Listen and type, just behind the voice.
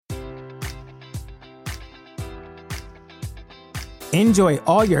Enjoy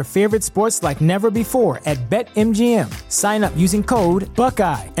all your favorite sports like never before at BetMGM. Sign up using code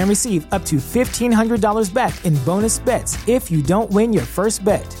Buckeye and receive up to $1,500 back in bonus bets if you don't win your first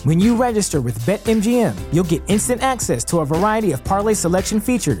bet. When you register with BetMGM, you'll get instant access to a variety of parlay selection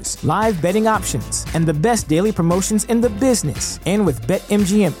features, live betting options, and the best daily promotions in the business. And with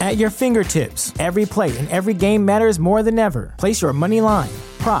BetMGM at your fingertips, every play and every game matters more than ever. Place your money line,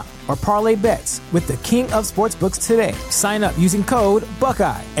 prop, or parlay bets with the king of sportsbooks today. Sign up using code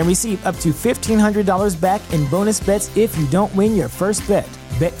Buckeye and receive up to $1,500 back in bonus bets if you don't win your first bet.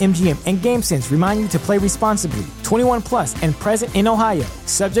 BetMGM and GameSense remind you to play responsibly. 21 plus and present in Ohio,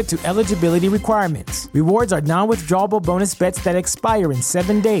 subject to eligibility requirements. Rewards are non-withdrawable bonus bets that expire in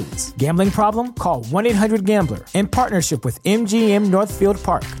 7 days. Gambling problem? Call 1-800-GAMBLER. In partnership with MGM Northfield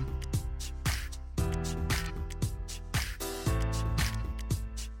Park.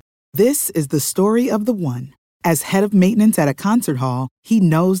 This is the story of the one. As head of maintenance at a concert hall, he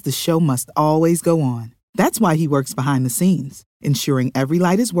knows the show must always go on. That's why he works behind the scenes, ensuring every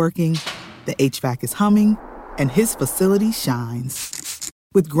light is working, the HVAC is humming, and his facility shines.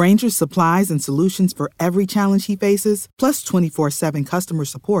 With Grainger's supplies and solutions for every challenge he faces, plus 24/7 customer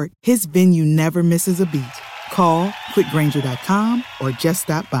support, his venue never misses a beat. Call quickgrainger.com or just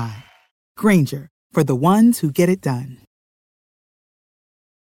stop by. Grainger, for the ones who get it done.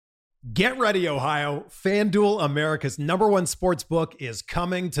 Get ready, Ohio. FanDuel, America's #1 sports book, is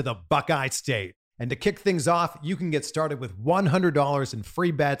coming to the Buckeye State. And to kick things off, you can get started with $100 in free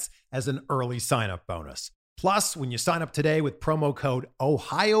bets as an early sign-up bonus. Plus, when you sign up today with promo code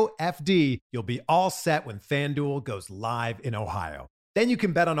OhioFD, you'll be all set when FanDuel goes live in Ohio. Then you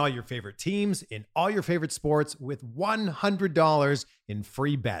can bet on all your favorite teams in all your favorite sports with $100 in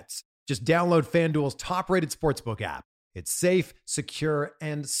free bets. Just download FanDuel's top-rated sportsbook app. It's safe, secure,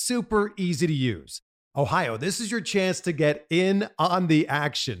 and super easy to use. Ohio, this is your chance to get in on the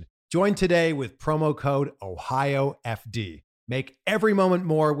action. Join today with promo code OhioFD. Make every moment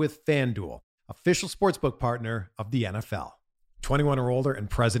more with FanDuel, official sportsbook partner of the NFL. 21 or older and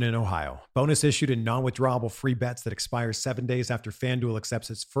present in Ohio. Bonus issued in non-withdrawable free bets that expire 7 days after FanDuel accepts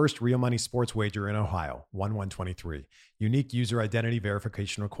its first real money sports wager in Ohio, 1/1/23. Unique user identity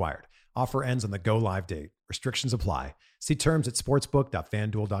verification required. Offer ends on the go live date. Restrictions apply. See terms at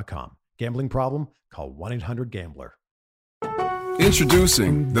sportsbook.fanduel.com. Gambling problem? Call 1-800-GAMBLER.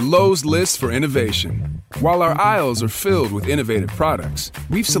 Introducing the Lowe's List for Innovation. While our aisles are filled with innovative products,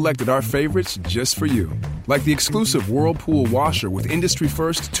 we've selected our favorites just for you. Like the exclusive Whirlpool washer with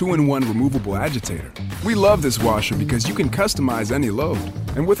industry-first 2-in-1 removable agitator. We love this washer because you can customize any load.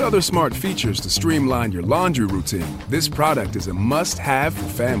 And with other smart features to streamline your laundry routine, this product is a must-have for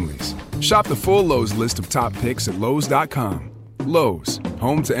families. Shop the full Lowe's list of top picks at Lowe's.com. Lowe's,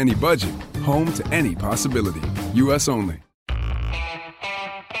 home to any budget, home to any possibility. U.S. only.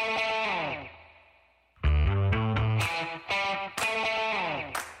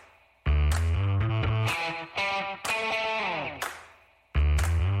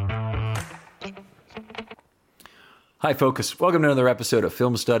 Hi, folks. Welcome to another episode of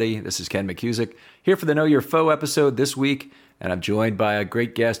Film Study. This is Ken McCusick, here for the Know Your Foe episode this week, and I'm joined by a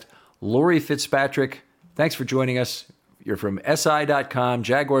great guest, Lori Fitzpatrick. Thanks for joining us. You're from SI.com,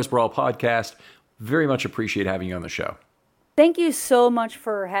 Jaguars Brawl podcast. Very much appreciate having you on the show. Thank you so much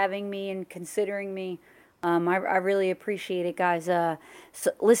for having me and considering me. I really appreciate it, guys.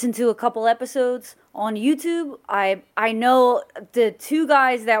 Listen to a couple episodes on YouTube. I know the two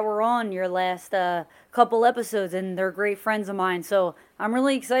guys that were on your last couple episodes, and they're great friends of mine. So I'm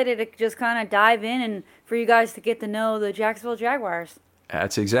really excited to just kind of dive in and for you guys to get to know the Jacksonville Jaguars.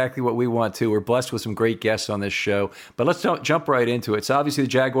 That's exactly what we want to. We're blessed with some great guests on this show. But let's jump right into it. So obviously the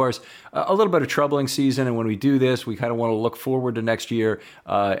Jaguars, a little bit of troubling season. And when we do this, we kind of want to look forward to next year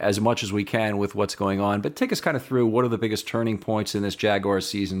as much as we can with what's going on. But take us kind of through what are the biggest turning points in this Jaguars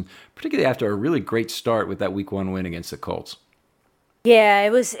season, particularly after a really great start with that Week 1 win against the Colts. Yeah,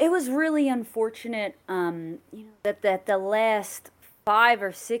 it was really unfortunate that the last 5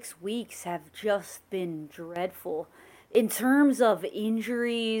 or 6 weeks have just been dreadful. In terms of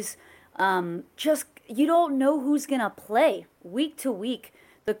injuries, just you don't know who's going to play week to week.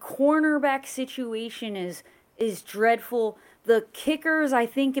 The cornerback situation is dreadful. The kickers, I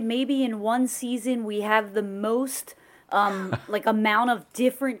think maybe in one season we have the most amount of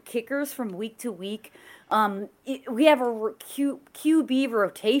different kickers from week to week. We have a QB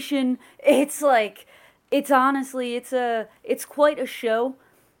rotation. It's quite a show.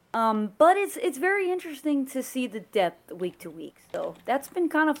 But it's very interesting to see the depth week to week. So that's been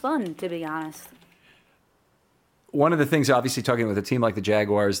kind of fun, to be honest. one of the things, obviously, talking with a team like the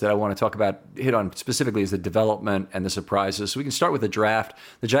Jaguars that I want to hit on specifically is the development and the surprises. So we can start with the draft.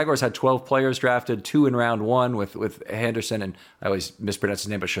 The Jaguars had 12 players drafted, 2 in round 1 with Henderson, and I always mispronounce his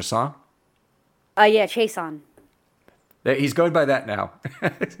name, but Chasson? Yeah, Chason. He's going by that now.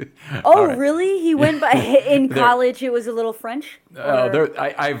 Oh, right. Really? He went by in college. It was a little French.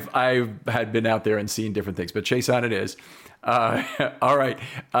 I've had been out there and seen different things, but Chason it is. All right.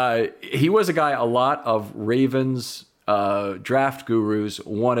 He was a guy a lot of Ravens draft gurus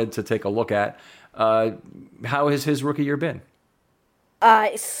wanted to take a look at. How has his rookie year been?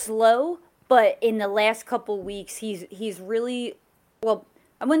 Slow, but in the last couple weeks, he's really well.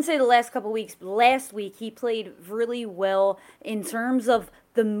 I wouldn't say the last couple weeks, but last week he played really well in terms of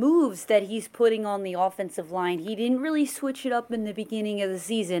the moves that he's putting on the offensive line. He didn't really switch it up in the beginning of the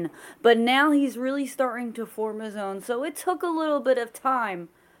season, but now he's really starting to form his own. So it took a little bit of time,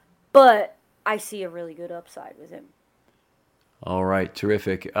 but I see a really good upside with him. All right,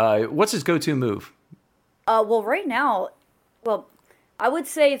 terrific. What's his go-to move? Well, right now, I would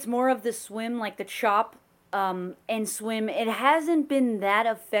say it's more of the swim, like the chop. And swim. It hasn't been that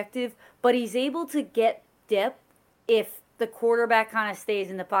effective, but he's able to get depth if the quarterback kind of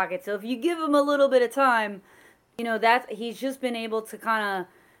stays in the pocket. So if you give him a little bit of time, that he's just been able to kind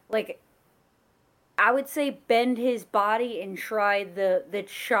of I would say bend his body and try the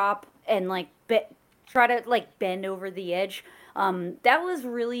chop and try to bend over the edge. That was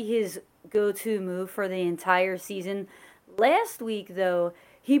really his go-to move for the entire season. Last week though,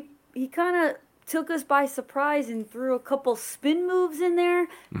 he kind of took us by surprise and threw a couple spin moves in there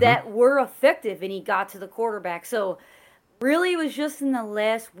that were effective, and he got to the quarterback. So really it was just in the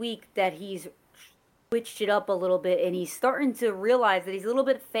last week that he's switched it up a little bit, and he's starting to realize that he's a little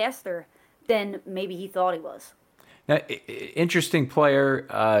bit faster than maybe he thought he was. Now, interesting player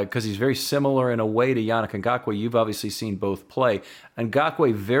because he's very similar in a way to Yannick Ngakoue. You've obviously seen both play.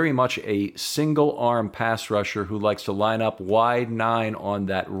 Ngakoue, very much a single-arm pass rusher who likes to line up wide 9 on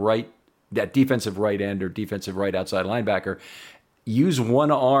that defensive right end or defensive right outside linebacker, use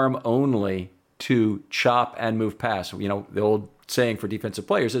one arm only to chop and move pass. The old saying for defensive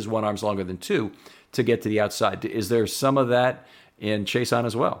players is one arm's longer than two to get to the outside. Is there some of that in Chason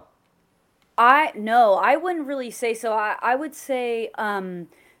as well? No, I wouldn't really say so. I would say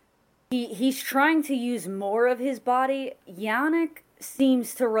he's trying to use more of his body. Yannick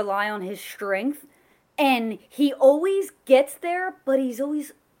seems to rely on his strength, and he always gets there, but he's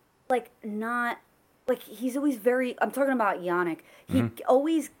always he's always I'm talking about Yannick. He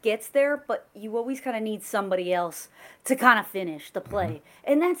always gets there, but you always kind of need somebody else to kind of finish the play.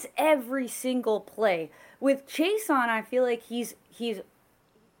 And that's every single play. With Chason, I feel like he's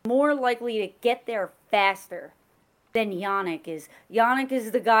more likely to get there faster than Yannick is. Yannick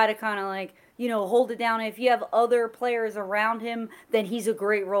is the guy to kind of hold it down. If you have other players around him, then he's a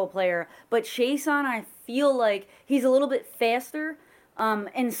great role player. But Chason, I feel like he's a little bit faster.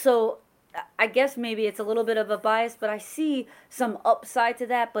 And so I guess maybe it's a little bit of a bias, but I see some upside to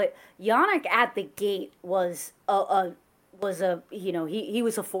that. But Yannick at the gate was he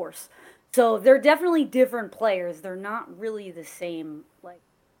was a force. So they're definitely different players. They're not really the same.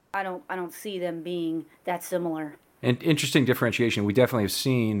 I don't see them being that similar. And interesting differentiation. We definitely have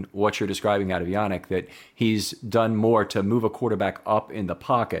seen what you're describing out of Yannick, that he's done more to move a quarterback up in the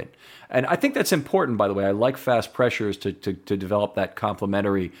pocket. And I think that's important, by the way. I like fast pressures to develop that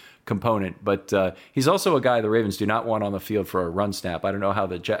complementary component. But he's also a guy the Ravens do not want on the field for a run snap. I don't know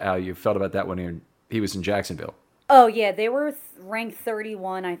how you felt about that when he was in Jacksonville. Oh, yeah. They were ranked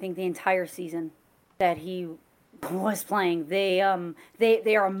 31, I think, the entire season that he was playing. They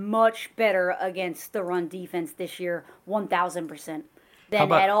are much better against the run defense this year, 1,000%,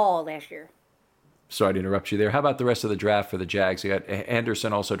 than at all last year. Sorry to interrupt you there. How about the rest of the draft for the Jags? You got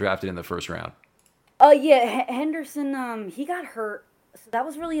Henderson also drafted in the first round. Yeah, Henderson, he got hurt, so that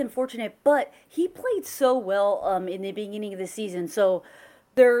was really unfortunate. But he played so well in the beginning of the season. So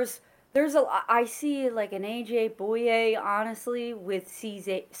I see an AJ Bouye, honestly, with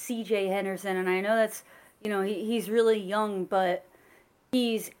CJ Henderson, and I know that's. He's really young, but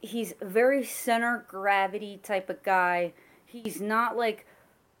he's very center gravity type of guy. He's not like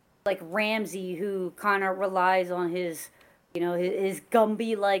Ramsey, who kind of relies on his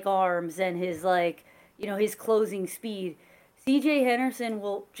Gumby-like arms and his his closing speed. CJ Henderson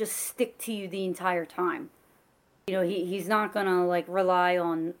will just stick to you the entire time. He's not gonna rely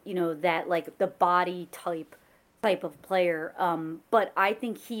on that the body type of player, but I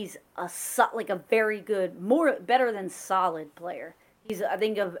think he's a very good, better than solid player. I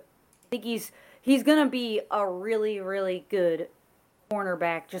think he's gonna be a really, really good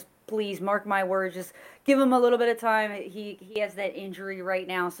cornerback, just please mark my words. Just give him a little bit of time. He has that injury right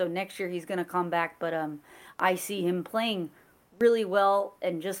now, so next year he's going to come back. But I see him playing really well,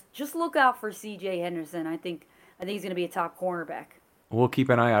 and just look out for C.J. Henderson. I think he's going to be a top cornerback. We'll keep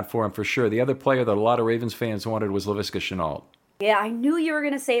an eye out for him for sure. The other player that a lot of Ravens fans wanted was Laviska Shenault. Yeah, I knew you were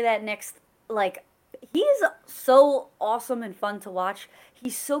going to say that next. Like, he is so awesome and fun to watch.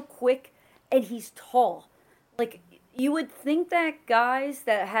 He's so quick, and he's tall. Like, you would think that guys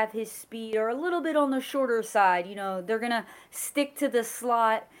that have his speed are a little bit on the shorter side. You know, they're going to stick to the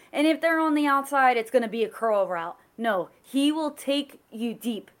slot. And if they're on the outside, it's going to be a curl route. No, he will take you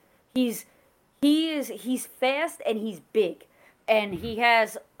deep. He's fast and he's big. And he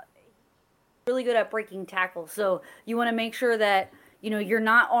has really good at breaking tackles. So you want to make sure that, you know, you're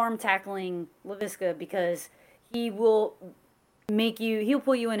not arm tackling Laviska, because he'll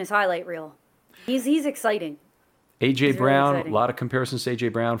put you in his highlight reel. He's exciting. A.J. Brown, a lot of comparisons to A.J.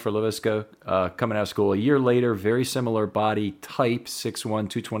 Brown for Laviska coming out of school. A year later, very similar body type, 6'1",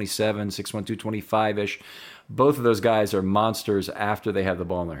 227, 6'1", 225-ish. Both of those guys are monsters after they have the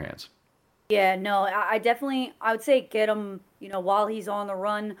ball in their hands. Yeah, no, I would say get him, you know, while he's on the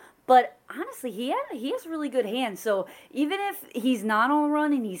run. But honestly, he has really good hands. So even if he's not on the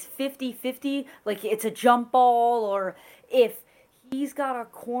run and he's 50-50, like it's a jump ball, or if he's got a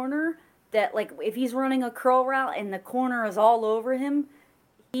corner that, like, if he's running a curl route and the corner is all over him,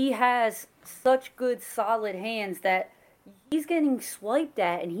 he has such good, solid hands that he's getting swiped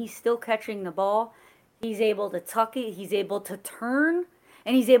at and he's still catching the ball. He's able to tuck it, he's able to turn,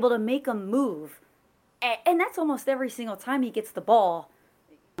 and he's able to make a move. And that's almost every single time he gets the ball,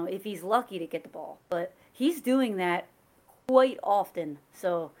 you know, if he's lucky to get the ball. But he's doing that quite often.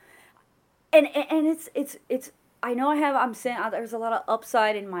 So, and it's I know I'm saying there's a lot of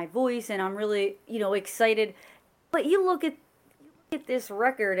upside in my voice, and I'm really, you know, excited. But you look at this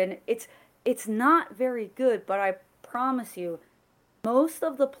record, and it's not very good. But I promise you, most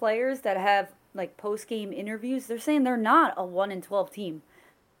of the players that have like post-game interviews, they're saying they're not a 1-12 team.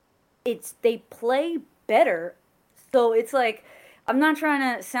 They play better. So it's like, I'm not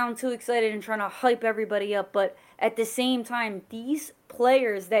trying to sound too excited and trying to hype everybody up, but at the same time, these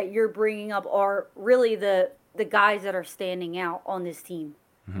players that you're bringing up are really the guys that are standing out on this team.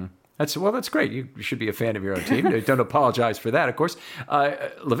 Mm-hmm. That's great. You should be a fan of your own team. Don't apologize for that, of course.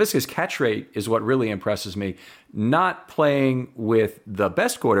 Laviska's catch rate is what really impresses me. Not playing with the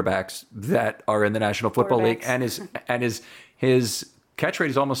best quarterbacks that are in the National Football League, and his catch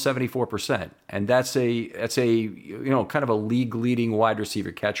rate is almost 74%, and that's a you know, kind of a league leading wide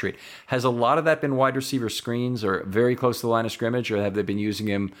receiver catch rate. Has a lot of that been wide receiver screens or very close to the line of scrimmage, or have they been using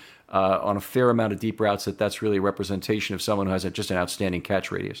him on a fair amount of deep routes that's really a representation of someone who has just an outstanding catch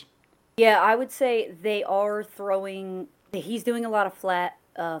radius? Yeah, I would say they are throwing. He's doing a lot of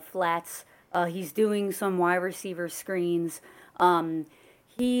flats. He's doing some wide receiver screens. They're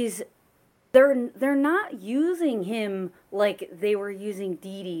not using him like they were using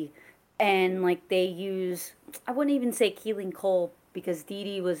Dede, and like they use. I wouldn't even say Keelan Cole, because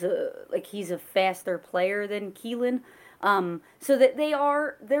Dede was he's a faster player than Keelan. So that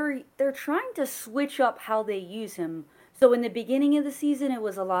they're trying to switch up how they use him. So in the beginning of the season, it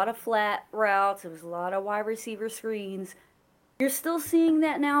was a lot of flat routes. It was a lot of wide receiver screens. You're still seeing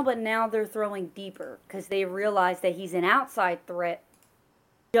that now, but now they're throwing deeper because they realize that he's an outside threat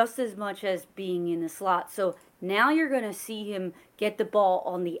just as much as being in the slot. So now you're going to see him get the ball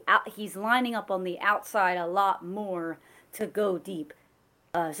on the out. He's lining up on the outside a lot more to go deep.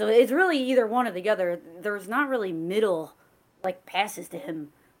 So it's really either one or the other. There's not really middle like passes to him.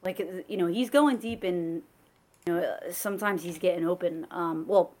 Like, you know, he's going deep, and you know, sometimes he's getting open.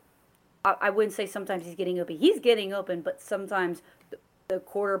 I wouldn't say sometimes he's getting open. He's getting open, but sometimes the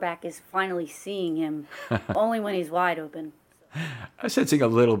quarterback is finally seeing him only when he's wide open. I'm sensing a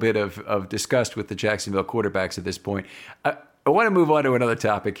little bit of disgust with the Jacksonville quarterbacks at this point. I want to move on to another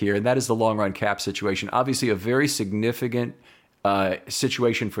topic here, and that is the long-run cap situation. Obviously, a very significant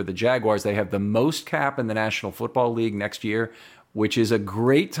situation for the Jaguars. They have the most cap in the National Football League next year, which is a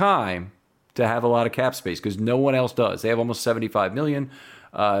great time to have a lot of cap space because no one else does. They have almost $75 million.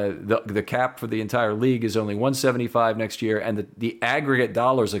 The cap for the entire league is only $175 next year, and the aggregate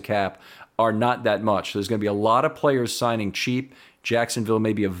dollars of cap are not that much. So there's going to be a lot of players signing cheap. Jacksonville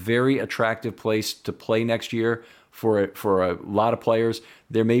may be a very attractive place to play next year for a lot of players.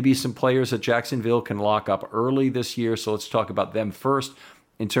 There may be some players that Jacksonville can lock up early this year, so let's talk about them first.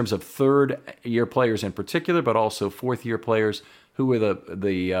 In terms of third-year players in particular, but also fourth-year players, who are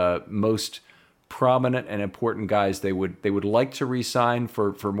the most prominent and important guys they would like to re-sign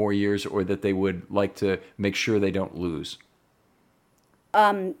for more years, or that they would like to make sure they don't lose?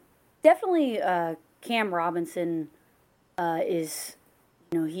 definitely Cam Robinson is,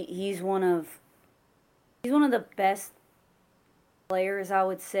 he's one of the best players, I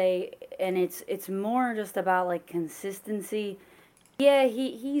would say, and it's more just about like consistency. Yeah,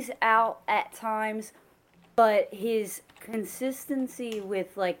 he's out at times, but his consistency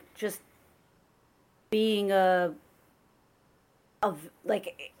with like just being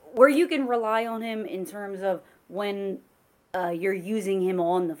like where you can rely on him in terms of when you're using him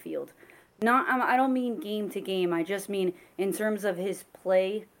on the field. Not, I don't mean game to game. I just mean in terms of his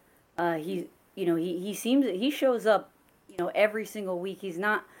play. He shows up, every single week. He's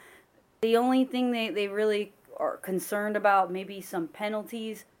not the only thing they really are concerned about. Maybe some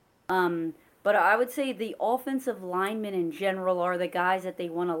penalties. But I would say the offensive linemen in general are the guys that they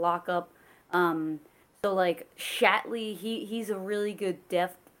want to lock up. So like Shatley, he's a really good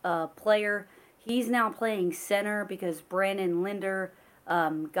depth player. He's now playing center because Brandon Linder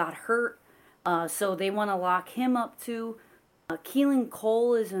got hurt. So they want to lock him up too. Keelan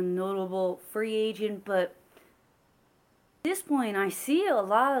Cole is a notable free agent, but at this point I see a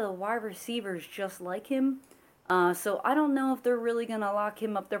lot of the wide receivers just like him. So I don't know if they're really going to lock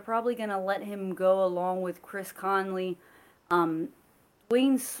him up. They're probably going to let him go along with Chris Conley.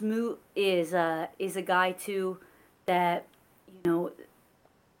 Dwayne Smoot is a guy too that,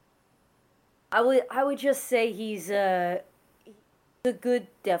 I would just say he's a good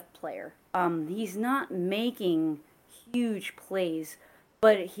depth player. He's not making huge plays,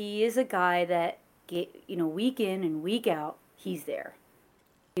 but he is a guy that week in and week out he's there.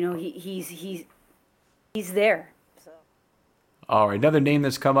 He's there. So. All right, another name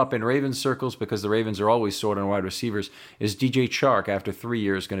that's come up in Ravens circles, because the Ravens are always short on wide receivers, is DJ Chark. After 3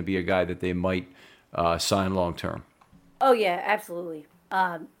 years, going to be a guy that they might sign long term. Oh yeah, absolutely.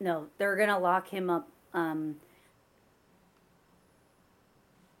 No, they're gonna lock him up.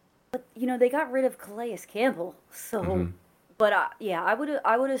 But they got rid of Calais Campbell, so. Mm-hmm. But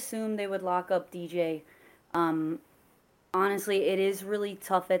I would assume they would lock up DJ. Honestly, it is really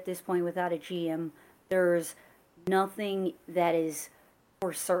tough at this point without a GM. There's nothing that is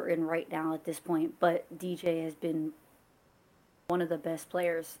for certain right now at this point, but DJ has been one of the best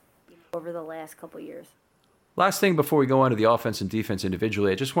players over the last couple of years. Last thing before we go on to the offense and defense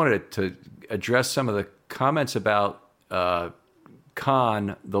individually, I just wanted to address some of the comments about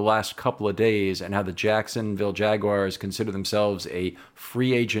Khan the last couple of days and how the Jacksonville Jaguars consider themselves a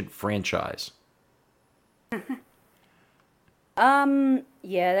free agent franchise.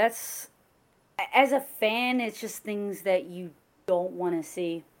 Yeah, that's, as a fan, it's just things that you don't want to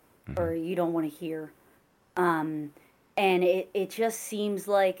see or you don't want to hear. And it just seems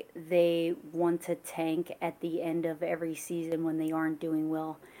like they want to tank at the end of every season when they aren't doing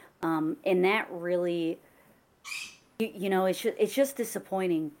well. And that really, it's just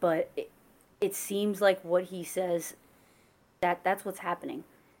disappointing, but it seems like what he says, that's what's happening.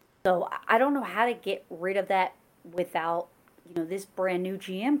 So I don't know how to get rid of that without, this brand new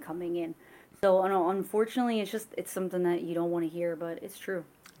GM coming in. So unfortunately, it's something that you don't want to hear, but it's true.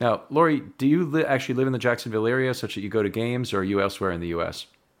 Now, Lori, do you actually live in the Jacksonville area such that you go to games, or are you elsewhere in the U.S.?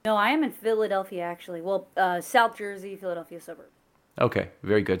 No, I am in Philadelphia, actually. Well, South Jersey, Philadelphia suburb. Okay,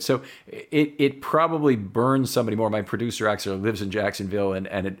 very good. So it probably burns somebody more. My producer actually lives in Jacksonville,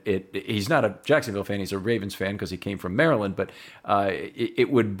 and he's not a Jacksonville fan. He's a Ravens fan because he came from Maryland. But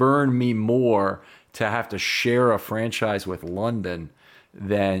it would burn me more to have to share a franchise with London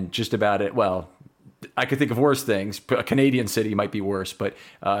than just about it. Well, I could think of worse things. A Canadian city might be worse, but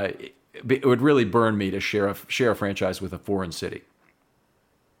it would really burn me to share a franchise with a foreign city.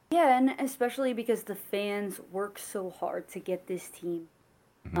 Yeah, and especially because the fans work so hard to get this team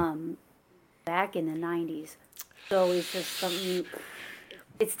back in the 90s. So it's just something,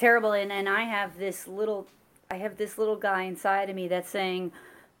 it's terrible. And I have this little guy inside of me that's saying,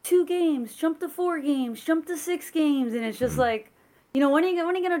 2 games, jump to 4 games, jump to 6 games. And it's just like, when are you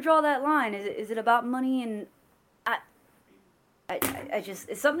going to draw that line? Is it about money? And I just,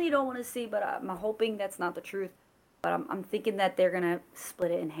 it's something you don't want to see, but I'm hoping that's not the truth. But I'm thinking that they're going to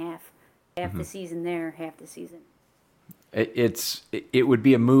split it in half. Half the season there, half the season. It would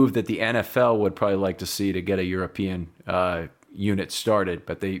be a move that the NFL would probably like to see to get a European unit started.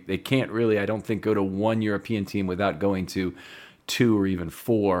 But they can't really, I don't think, go to one European team without going to 2 or even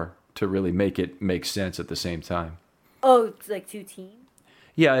 4 to really make it make sense at the same time. Oh, it's like 2 teams?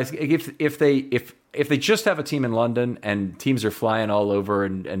 Yeah, if if they just have a team in London and teams are flying all over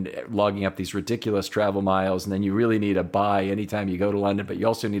and logging up these ridiculous travel miles, and then you really need a bye anytime you go to London, but you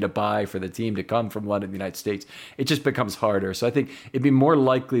also need a bye for the team to come from London to the United States, it just becomes harder. So I think it'd be more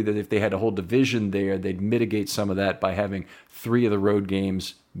likely that if they had a whole division there, they'd mitigate some of that by having 3 of the road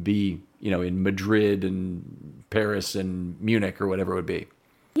games be, in Madrid and Paris and Munich or whatever it would be.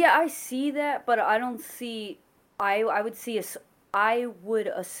 Yeah, I see that, but I don't see. I would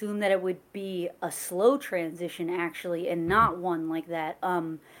assume that it would be a slow transition, actually, and not one like that.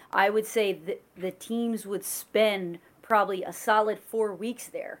 I would say that the teams would spend probably a solid 4 weeks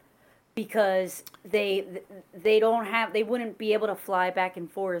there, because they wouldn't be able to fly back and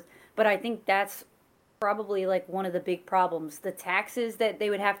forth. But I think that's probably like one of the big problems, the taxes that they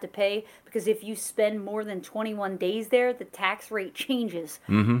would have to pay, because if you spend more than 21 days there, the tax rate changes.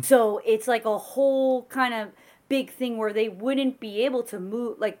 So it's like a whole kind of big thing where they wouldn't be able to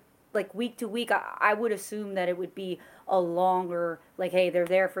move like week to week. I would assume that it would be a longer, like, hey, they're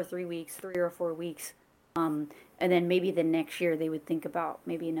there for 3 weeks, 3 or 4 weeks, and then maybe the next year they would think about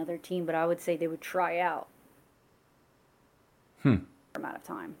maybe another team, but I would say they would try out for amount of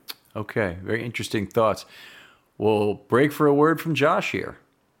time. Okay, very interesting thoughts. We'll break for a word from Josh here.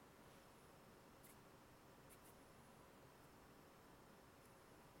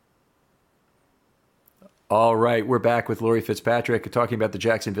 All right, we're back with Laurie Fitzpatrick talking about the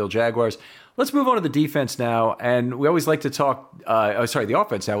Jacksonville Jaguars. Let's move on to the defense now, and we always like to talk. The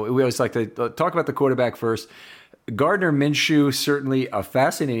offense now. We always like to talk about the quarterback first. Gardner Minshew, certainly a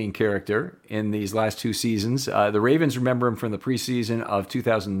fascinating character in these last 2 seasons. The Ravens remember him from the preseason of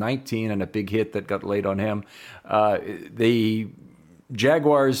 2019 and a big hit that got laid on him. The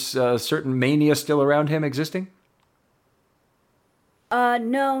Jaguars, certain mania still around him existing?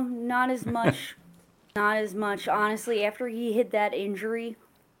 No, not as much. Not as much. Honestly, after he hit that injury,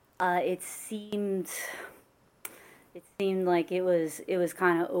 it seemed like it was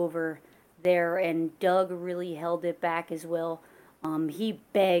kind of over there, and Doug really held it back as well. He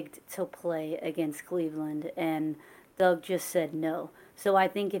begged to play against Cleveland, and Doug just said no. So I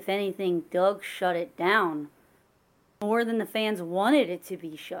think, if anything, Doug shut it down more than the fans wanted it to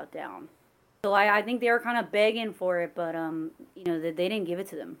be shut down. So I think they were kind of begging for it, but they didn't give it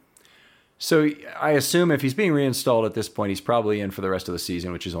to them. So I assume if he's being reinstalled at this point, he's probably in for the rest of the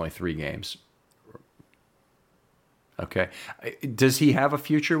season, which is only 3 games. Okay. Does he have a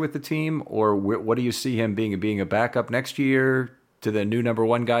future with the team, or what do you see him being a backup next year to the new number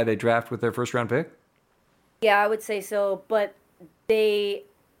 1 guy they draft with their first-round pick? Yeah, I would say so, but I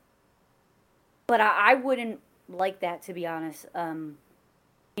wouldn't like that, to be honest. And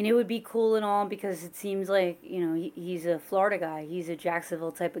it would be cool and all, because it seems like, he's a Florida guy. He's a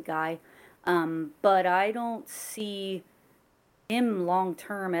Jacksonville type of guy. But I don't see him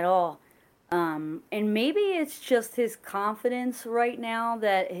long-term at all. And maybe it's just his confidence right now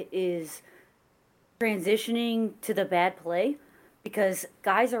that is transitioning to the bad play, because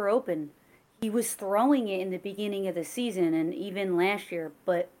guys are open. He was throwing it in the beginning of the season and even last year,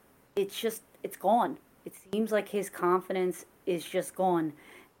 but it's gone. It seems like his confidence is just gone.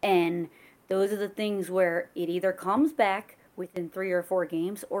 And those are the things where it either comes back within 3 or 4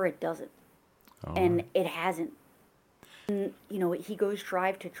 games or it doesn't. And it hasn't. And, he goes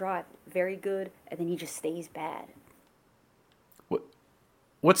drive to drive, very good, and then he just stays bad.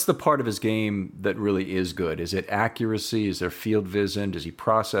 What's the part of his game that really is good? Is it accuracy? Is there field vision? Does he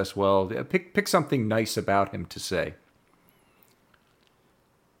process well? Pick something nice about him to say.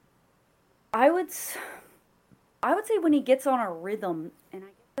 I would say when he gets on a rhythm, and I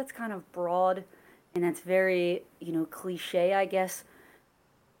guess that's kind of broad, and that's very, cliche, I guess.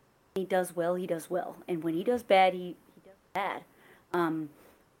 He does well, and when he does bad, he does bad.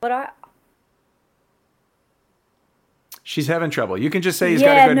 She's having trouble. You can just say he's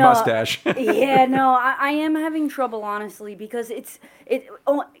got a good mustache. Yeah, no, I am having trouble, honestly, because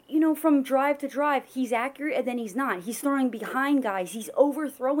from drive to drive, he's accurate, and then he's not. He's throwing behind guys. He's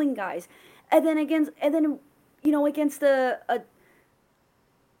overthrowing guys, and then against a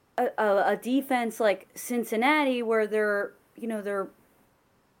defense like Cincinnati, where they're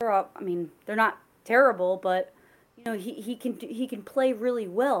not terrible, but he can play really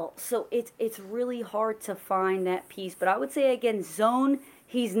well. So it's really hard to find that piece. But I would say, again, zone,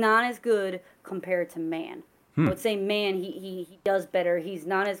 he's not as good compared to man. I would say man, he does better. He's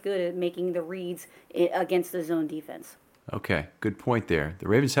not as good at making the reads against the zone defense. Okay, good point there. The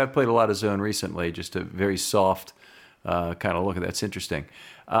Ravens have played a lot of zone recently, just a very soft kind of look at that. That's interesting.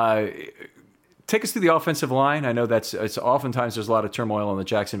 Take us through the offensive line. I know it's oftentimes there's a lot of turmoil on the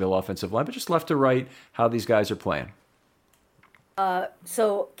Jacksonville offensive line, but just left to right, how these guys are playing.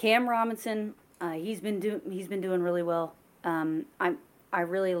 So Cam Robinson, He's been doing really well. I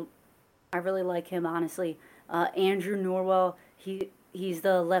really like him, honestly. Andrew Norwell, he's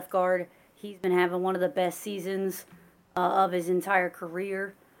the left guard. He's been having one of the best seasons of his entire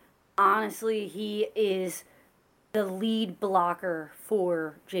career. Honestly, he is the lead blocker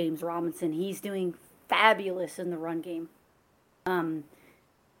for James Robinson. He's doing fabulous in the run game.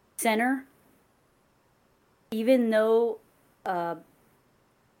 Center, even though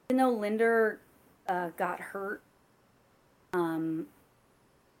Linder got hurt, Tyler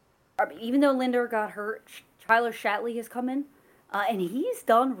Shatley has come in, and he's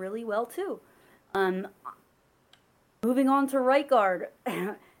done really well too. Moving on to right guard,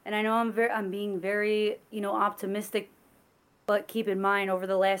 and I know I'm being very optimistic, but keep in mind over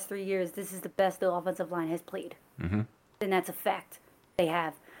the last 3 years, this is the best the offensive line has played, and that's a fact. They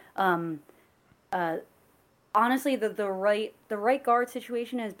have. Honestly, the right guard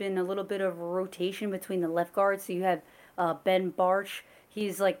situation has been a little bit of a rotation between the left guards. So you have Ben Barch.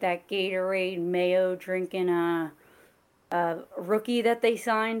 He's like that Gatorade Mayo drinking rookie that they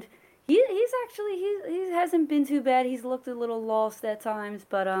signed. He hasn't been too bad. He's looked a little lost at times,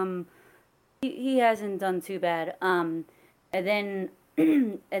 but he hasn't done too bad. And then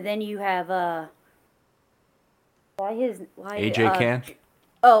you have AJ Cann.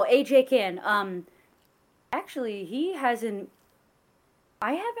 AJ Cann. Actually, he hasn't.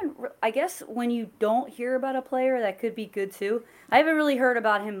 I guess when you don't hear about a player, that could be good too. I haven't really heard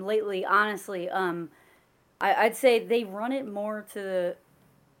about him lately, honestly. I'd say they run it more to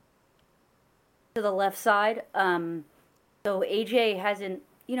the left side. So AJ hasn't,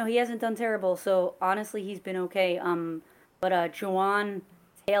 he hasn't done terrible. So honestly, he's been okay. But Juwan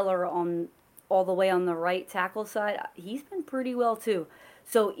Taylor all the way on the right tackle side, he's been pretty well too.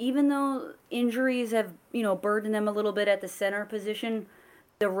 So even though injuries have, burdened them a little bit at the center position,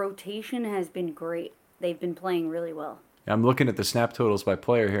 the rotation has been great. They've been playing really well. I'm looking at the snap totals by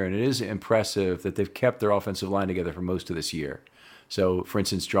player here, and it is impressive that they've kept their offensive line together for most of this year. So, for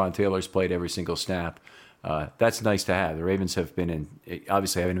instance, John Taylor's played every single snap. That's nice to have. The Ravens have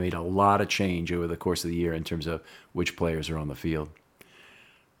obviously haven't made a lot of change over the course of the year in terms of which players are on the field.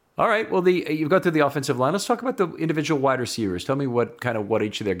 All right. Well, you've got through the offensive line. Let's talk about the individual wide receivers. Tell me what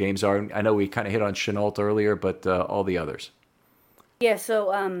each of their games are. I know we kind of hit on Shenault earlier, but all the others. Yeah.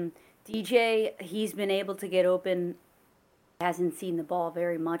 So DJ, he's been able to get open. Hasn't seen the ball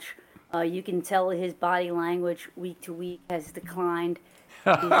very much. You can tell his body language week to week has declined.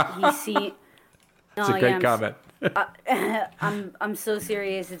 He's seen. It's a great comment. I'm so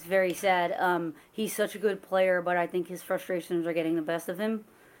serious. It's very sad. He's such a good player, but I think his frustrations are getting the best of him.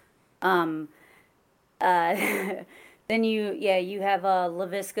 Then you have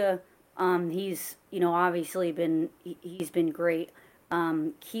Laviska. He's obviously he's been great.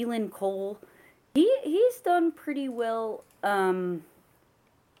 Keelan Cole, he's done pretty well. But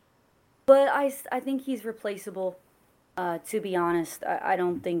I think he's replaceable. To be honest, I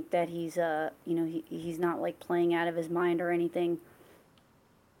don't think that he's he's not like playing out of his mind or anything.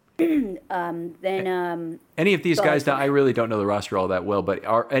 Any of these guys, now I really don't know the roster all that well, but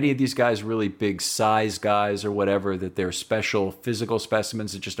are any of these guys really big size guys or whatever, that they're special physical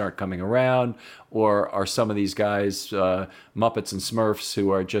specimens that just aren't coming around? Or are some of these guys Muppets and Smurfs who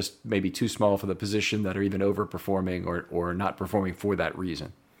are just maybe too small for the position, that are even overperforming or not performing for that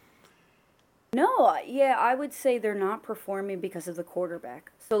reason? No, yeah, I would say they're not performing because of the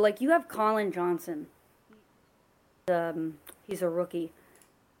quarterback. So, like, you have Colin Johnson. He's a rookie.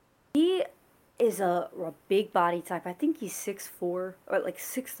 He is a big body type. I think he's 6'4", or like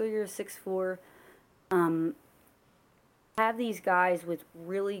 6'3" or 6'4". Have these guys with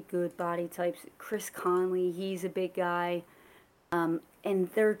really good body types. Chris Conley, he's a big guy. And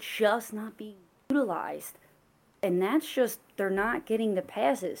they're just not being utilized. And that's just, they're not getting the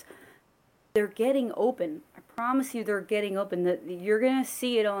passes. They're getting open. I promise you they're getting open. You're going to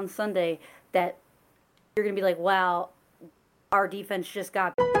see it on Sunday that you're going to be like, wow, our defense just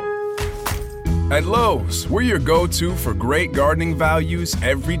got... At Lowe's, we're your go-to for great gardening values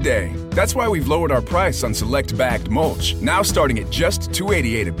every day. That's why we've lowered our price on select bagged mulch, now starting at just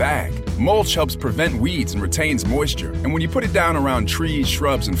 $2.88 a bag. Mulch helps prevent weeds and retains moisture. And when you put it down around trees,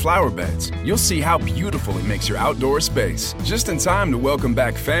 shrubs, and flower beds, you'll see how beautiful it makes your outdoor space. Just in time to welcome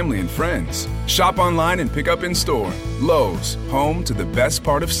back family and friends. Shop online and pick up in store. Lowe's, home to the best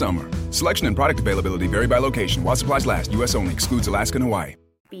part of summer. Selection and product availability vary by location. While supplies last, U.S. only. Excludes Alaska and Hawaii.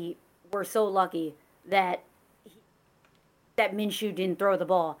 We're so lucky that Minshew didn't throw the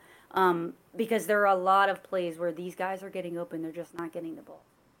ball, because there are a lot of plays where these guys are getting open, they're just not getting the ball.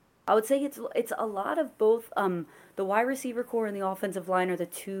 I would say it's a lot of both. The wide receiver core and the offensive line are the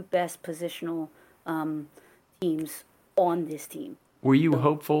two best positional teams on this team. Were you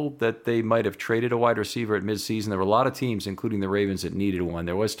hopeful that they might have traded a wide receiver at midseason? There were a lot of teams, including the Ravens, that needed one.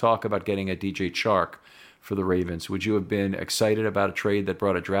 There was talk about getting a DJ Chark for the Ravens. Would you have been excited about a trade that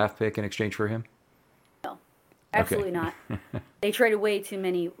brought a draft pick in exchange for him? No, absolutely not. They traded way too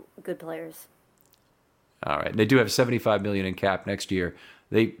many good players. All right. They do have $75 million in cap next year.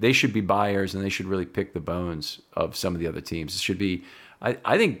 They should be buyers, and they should really pick the bones of some of the other teams. It should be,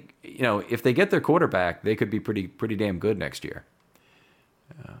 I think, if they get their quarterback, they could be pretty damn good next year.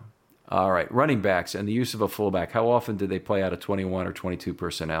 All right, running backs and the use of a fullback. How often do they play out of 21 or 22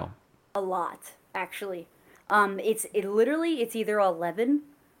 personnel? A lot, actually. It's either 11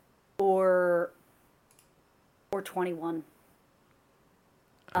 or 21.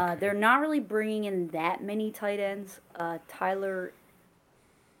 Okay. They're not really bringing in that many tight ends. Tyler,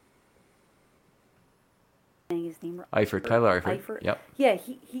 saying his name right. Tyler Eifert. Yep. Yeah,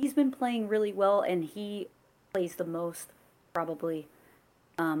 he's been playing really well, and he plays the most probably.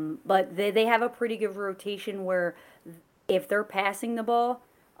 But they have a pretty good rotation where if they're passing the ball,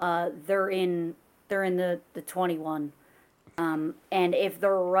 they're in the 21. And if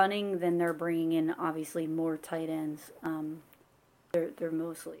they're running, then they're bringing in obviously more tight ends. They're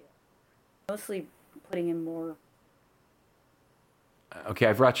mostly putting in more. Okay,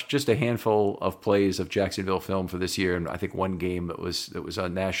 I've watched just a handful of plays of Jacksonville film for this year, and I think one game that was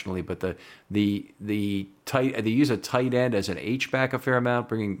on nationally. But they use a tight end as an H-back a fair amount,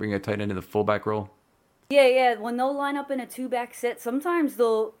 bring a tight end in the fullback role. Yeah. When they'll line up in a 2-back set, sometimes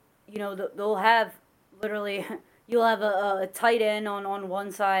they'll have literally you'll have a tight end on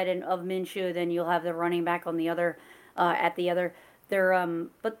one side and of Minshew, then you'll have the running back on the other at the other.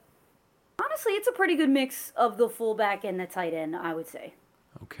 But honestly, it's a pretty good mix of the fullback and the tight end, I would say.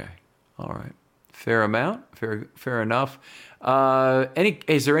 Okay. All right. Fair amount. Fair enough.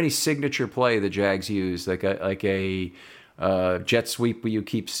 Is there any signature play the Jags use, like a jet sweep you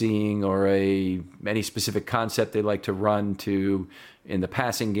keep seeing, or any specific concept they like to run in the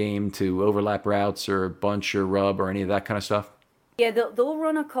passing game to overlap routes or bunch or rub or any of that kind of stuff? Yeah, they'll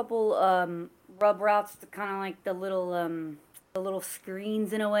run a couple rub routes, to kind of like the little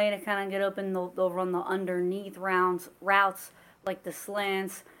screens in a way to kind of get open. They'll run the underneath routes like the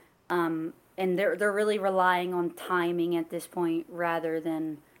slants, and they're really relying on timing at this point rather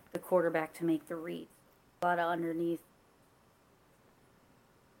than the quarterback to make the read. A lot of underneath.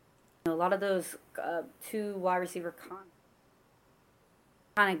 A lot of those two wide receiver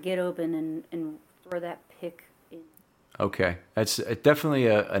kind of get open and throw that pick in. Okay, that's definitely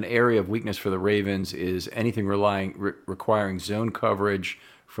an area of weakness for the Ravens. Is anything requiring zone coverage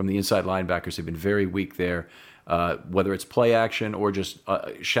from the inside linebackers? They've been very weak there. Whether it's play action or just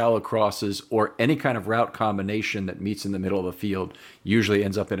shallow crosses or any kind of route combination that meets in the middle of the field, usually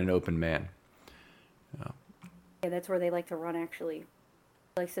ends up in an open man. Yeah, that's where they like to run. Actually,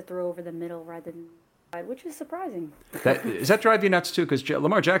 likes to throw over the middle rather than side, which is surprising. Does that drive you nuts too? Because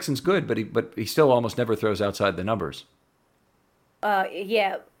Lamar Jackson's good, but he still almost never throws outside the numbers.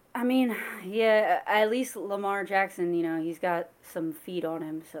 Yeah. I mean, yeah. At least Lamar Jackson, he's got some feet on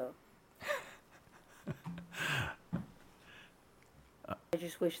him, so. I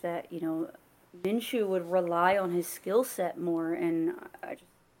just wish that Minshew would rely on his skill set more, and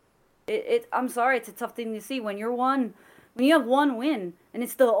I'm sorry, it's a tough thing to see when you have one win and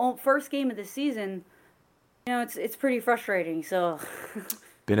it's the first game of the season. It's pretty frustrating. So.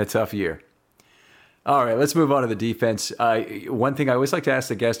 Been a tough year. All right, let's move on to the defense. One thing I always like to ask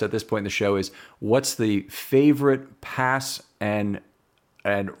the guest at this point in the show is, what's the favorite pass and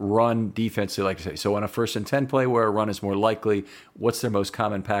run defense they like to say? So on a 1st and 10 play where a run is more likely, what's their most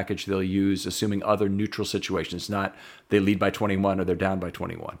common package they'll use, assuming other neutral situations, not they lead by 21 or they're down by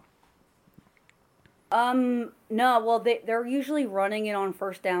 21? No, well, they're usually running it on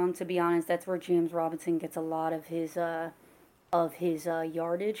 1st down, to be honest. That's where James Robinson gets a lot of his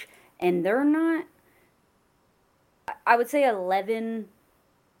yardage. And they're not, I would say 11.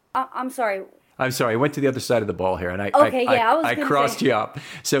 I'm sorry. I went to the other side of the ball here, and I crossed you up.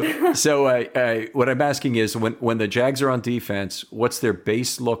 So what I'm asking is, when the Jags are on defense, what's their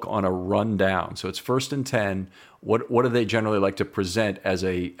base look on a run down? So it's 1st and 10. What do they generally like to present as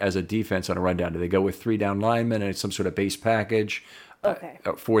a defense on a run down? Do they go with 3 down linemen and some sort of base package? Okay.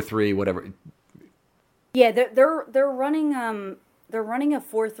 4-3, whatever. Yeah, they're running a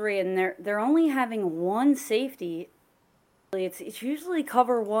 4-3, and they're only having one safety. It's usually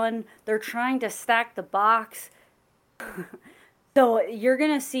cover one. They're trying to stack the box, so you're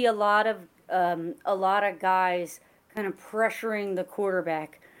gonna see a lot of guys kind of pressuring the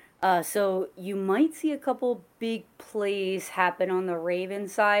quarterback. So you might see a couple big plays happen on the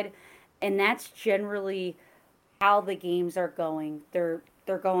Ravens side, and that's generally how the games are going. They're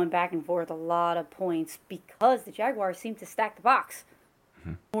going back and forth a lot of points because the Jaguars seem to stack the box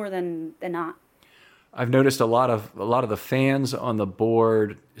more than not. I've noticed a lot of the fans on the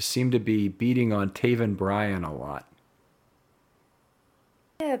board seem to be beating on Taven Bryan a lot.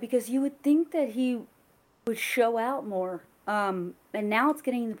 Yeah, because you would think that he would show out more. And now it's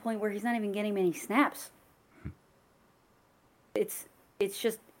getting to the point where he's not even getting many snaps. It's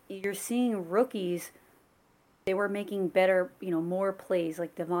just you're seeing rookies. They were making better, more plays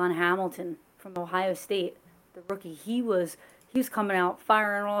like Devon Hamilton from Ohio State, the rookie. He was coming out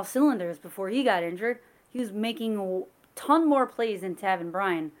firing on all cylinders before he got injured. He was making a ton more plays than Taven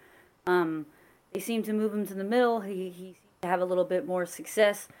Bryan. They seem to move him to the middle. He seemed to have a little bit more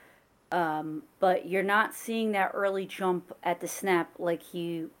success. But you're not seeing that early jump at the snap like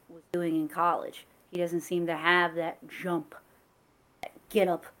he was doing in college. He doesn't seem to have that jump, that get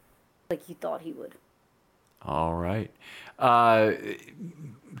up like you thought he would. All right.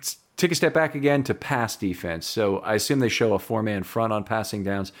 Let's take a step back again to pass defense. So I assume they show a 4-man front on passing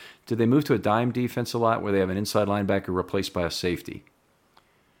downs. Do they move to a dime defense a lot where they have an inside linebacker replaced by a safety?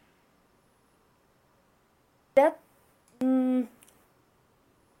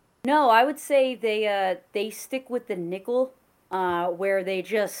 No, I would say they stick with the nickel, where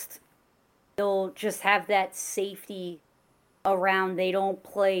they'll just have that safety around. They don't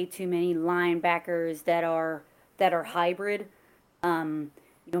play too many linebackers that are hybrid.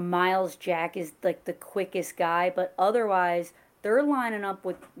 Miles Jack is like the quickest guy, but otherwise they're lining up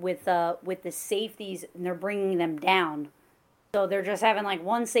with the safeties and they're bringing them down. So they're just having like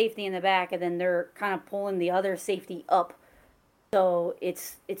one safety in the back and then they're kind of pulling the other safety up. So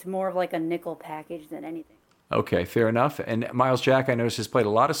it's more of like a nickel package than anything. Okay, fair enough. And Miles Jack, I noticed, has played a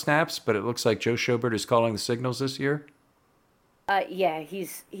lot of snaps, but it looks like Joe Schobert is calling the signals this year. Yeah,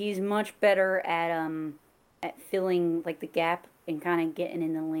 he's much better at filling like the gap and kind of getting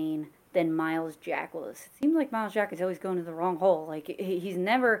in the lane than Miles Jack was. It seems like Miles Jack is always going to the wrong hole. Like he's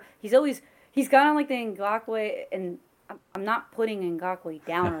got on like the Ngakoue, and I'm not putting Ngakoue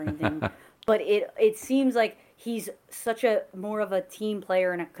down or anything, but it seems like he's such a more of a team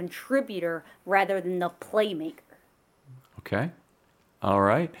player and a contributor rather than the playmaker. Okay. All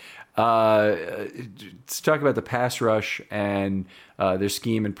right. Let's talk about the pass rush and their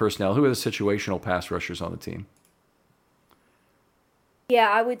scheme and personnel. Who are the situational pass rushers on the team? Yeah,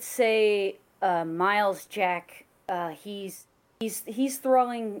 I would say Miles Jack. He's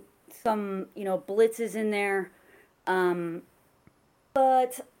throwing some blitzes in there,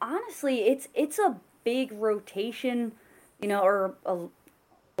 but honestly, it's a big rotation, or a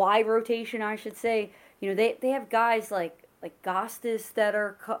wide rotation, I should say. They have guys like Gostis that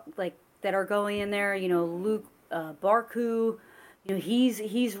are going in there. Luke Barku,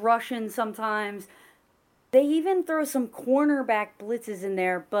 he's rushing sometimes. They even throw some cornerback blitzes in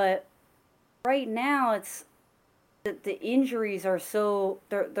there, but right now it's the injuries are so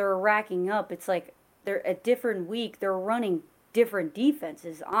they're racking up. It's like they're a different week. They're running different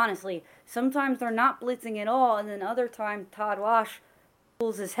defenses. Honestly, sometimes they're not blitzing at all, and then other time Todd Wash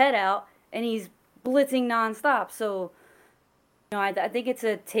pulls his head out and he's blitzing nonstop. So, I think it's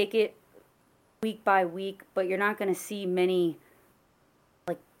a take it week by week, but you're not going to see many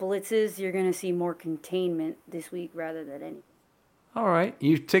like blitzes. You're going to see more containment this week rather than anything. All right.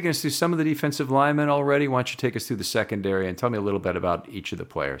 You've taken us through some of the defensive linemen already. Why don't you take us through the secondary and tell me a little bit about each of the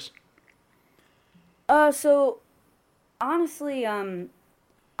players? So honestly, I'm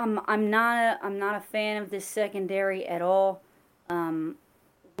not a fan of this secondary at all.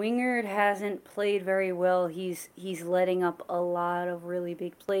 Wingard hasn't played very well. He's letting up a lot of really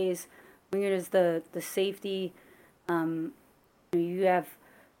big plays. Wingard is the safety. You have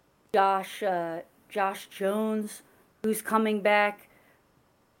Josh Jones, who's coming back.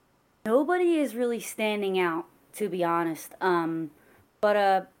 Nobody is really standing out, to be honest.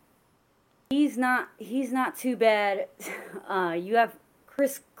 But he's not too bad. You have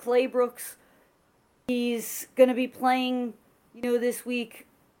Chris Claybrooks. He's gonna be playing, this week.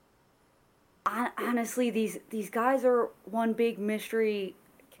 Honestly, these guys are one big mystery,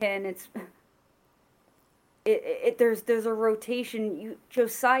 Ken. There's a rotation.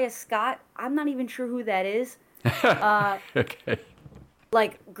 Josiah Scott, I'm not even sure who that is. Okay.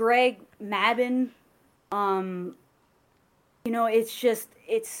 Like Greg Mabin,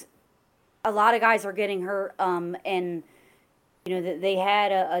 it's a lot of guys are getting hurt. And they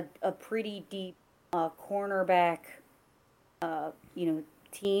had a pretty deep cornerback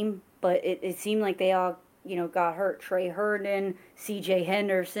team, but it seemed like they all got hurt. Trey Herndon, C.J.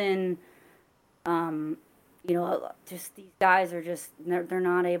 Henderson. Just these guys are they're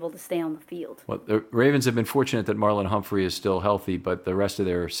not able to stay on the field. Well, the Ravens have been fortunate that Marlon Humphrey is still healthy, but the rest of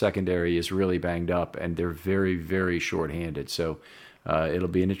their secondary is really banged up, and they're very, very short-handed. So it'll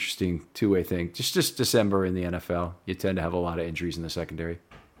be an interesting two-way thing. Just December in the NFL, you tend to have a lot of injuries in the secondary.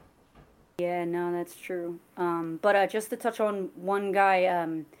 Yeah, no, that's true. But just to touch on one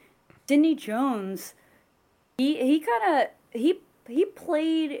guy, Sidney Jones, he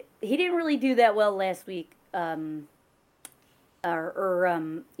played. He didn't really do that well last week. In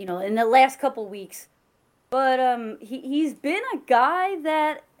the last couple weeks, but he's been a guy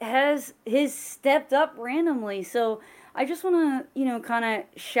that has stepped up randomly. So I just want to kind of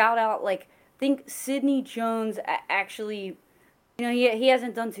shout out, I think Sidney Jones actually, he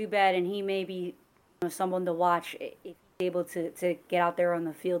hasn't done too bad, and he may be someone to watch if he's able to get out there on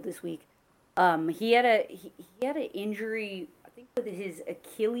the field this week. He had an injury, I think, with his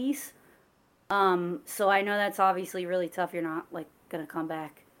Achilles. So I know that's obviously really tough. You're not gonna come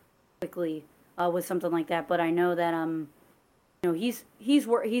back quickly with something like that. But I know that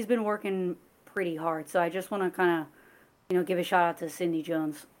he's been working pretty hard. So I just want to kind of give a shout out to Sidney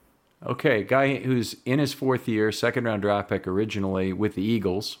Jones. Okay, guy who's in his fourth year, second-round draft pick originally with the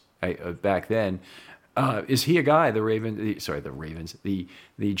Eagles back then. Is he a guy the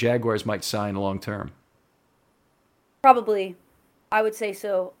Jaguars might sign long-term? Probably. I would say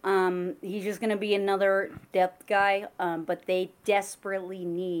so. He's just going to be another depth guy, but they desperately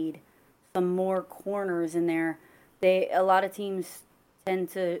need some more corners in there. A lot of teams tend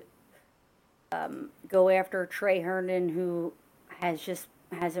to go after Trey Herndon, who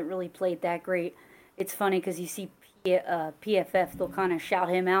hasn't really played that great. It's funny because you see PFF, they'll kind of shout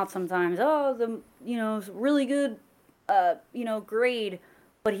him out sometimes. Oh, really good, grade,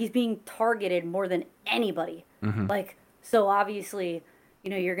 but he's being targeted more than anybody. Mm-hmm. So obviously,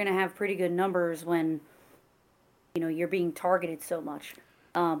 you're going to have pretty good numbers when, you're being targeted so much.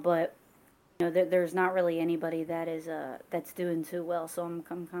 But there's not really anybody that is that's doing too well. So I'm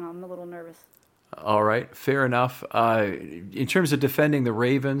a little nervous. All right, fair enough. In terms of defending the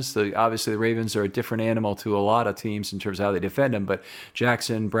Ravens, obviously the Ravens are a different animal to a lot of teams in terms of how they defend them. But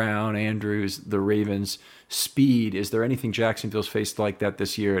Jackson, Brown, Andrews, the Ravens' speed. Is there anything Jacksonville's faced like that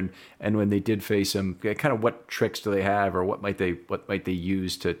this year? And when they did face them, kind of what tricks do they have, or what might they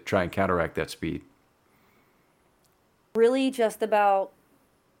use to try and counteract that speed? Really, just about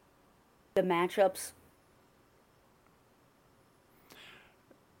the matchups.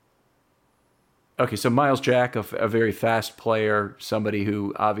 Okay, so Miles Jack, a very fast player, somebody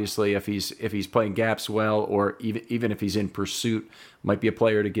who obviously, if he's playing gaps well, or even if he's in pursuit, might be a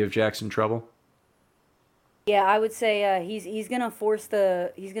player to give Jackson trouble. Yeah, I would say he's gonna force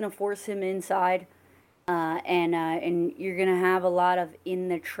him inside, and you're gonna have a lot of in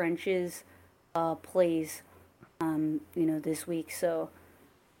the trenches plays, this week. So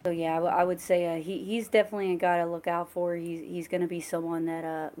yeah, I would say he's definitely a guy to look out for. He's going to be someone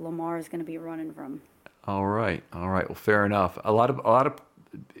that Lamar is going to be running from. All right. Well, fair enough. A lot of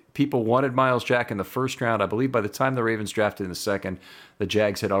people wanted Miles Jack in the first round. I believe by the time the Ravens drafted in the second, the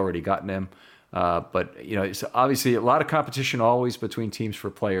Jags had already gotten him. But it's obviously a lot of competition always between teams for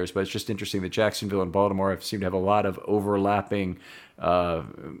players. But it's just interesting that Jacksonville and Baltimore seem to have a lot of overlapping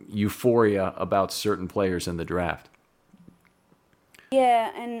euphoria about certain players in the draft.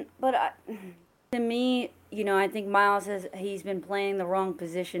 Yeah, but to me, I think Miles he's been playing the wrong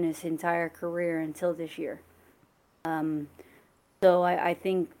position his entire career until this year. So I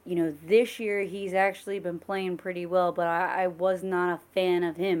think this year he's actually been playing pretty well, but I was not a fan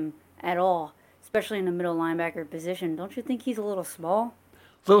of him at all, especially in the middle linebacker position. Don't you think he's a little small?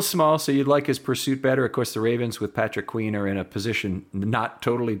 A little small, so you'd like his pursuit better. Of course, the Ravens with Patrick Queen are in a position not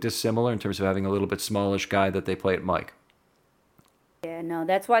totally dissimilar in terms of having a little bit smallish guy that they play at Mike. Yeah, no,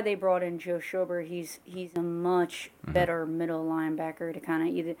 that's why they brought in Joe Schobert. He's a much better middle linebacker to kind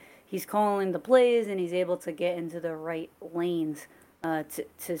of he's calling the plays and he's able to get into the right lanes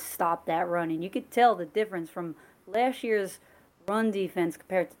to stop that run. And you could tell the difference from last year's run defense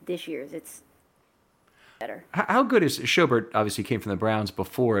compared to this year's. It's better. How good is Schobert? Obviously came from the Browns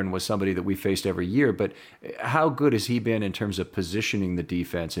before and was somebody that we faced every year, but how good has he been in terms of positioning the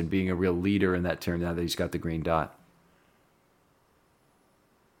defense and being a real leader in that term now that he's got the green dot?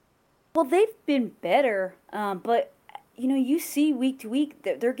 Well, they've been better, but you see week to week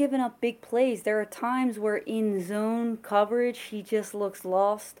they're giving up big plays. There are times where in zone coverage he just looks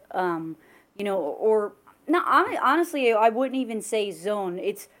lost, or no. Honestly, I wouldn't even say zone.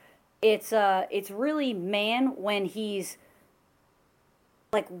 It's really man when he's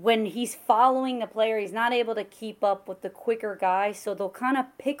like when he's following the player, he's not able to keep up with the quicker guy, so they'll kind of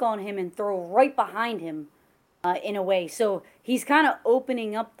pick on him and throw right behind him in a way. So he's kind of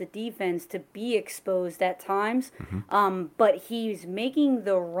opening up the defense to be exposed at times, but he's making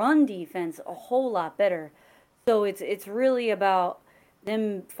the run defense a whole lot better. So it's really about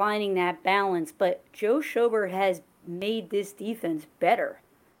them finding that balance. But Joe Schobert has made this defense better.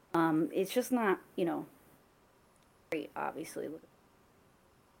 It's just not, great, obviously.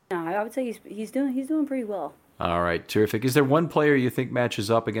 No, I would say he's doing pretty well. All right, terrific. Is there one player you think matches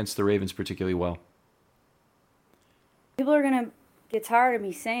up against the Ravens particularly well? People are gonna get tired of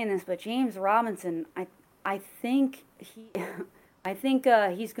me saying this, but James Robinson, I think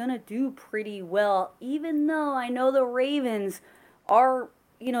he's gonna do pretty well. Even though I know the Ravens are,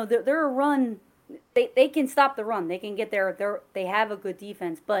 they're a run. They can stop the run. They can get there. They have a good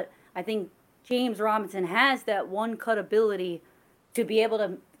defense, but I think James Robinson has that one cut ability to be able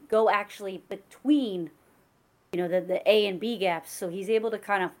to go actually between, the A and B gaps. So he's able to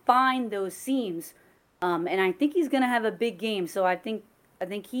kind of find those seams, and I think he's going to have a big game. So I think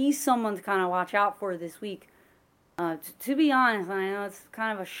he's someone to kind of watch out for this week. To be honest, I know it's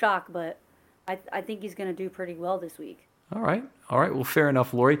kind of a shock, but I think he's going to do pretty well this week. All right. Well, fair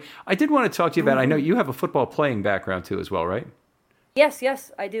enough, Lori. I did want to talk to you about, I know you have a football playing background too as well, right? Yes,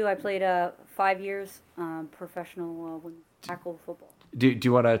 I do. I played 5 years professional tackle football. Do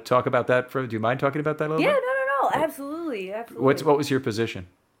you want to talk about that? Do you mind talking about that a little bit? No. Absolutely. What was your position?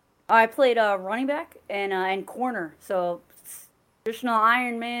 I played running back and corner. So traditional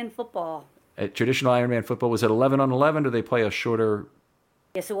Ironman football. Traditional Ironman football, was it 11 on 11, or they play a shorter?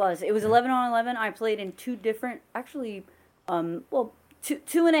 Yes, it was. It was 11 on 11. I played in two different, actually, two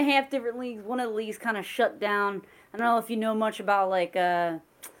and a half different leagues. One of the leagues kind of shut down. I don't know if you know much about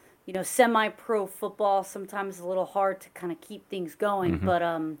semi-pro football. Sometimes it's a little hard to kind of keep things going. But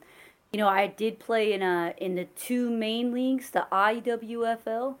I did play in the two main leagues, the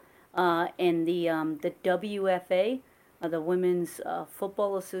IWFL and the WFA, the Women's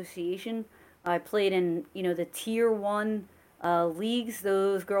Football Association. I played in the Tier 1 leagues.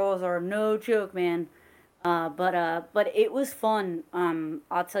 Those girls are no joke, man. But it was fun.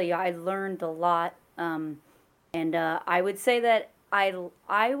 I'll tell you, I learned a lot. And I would say that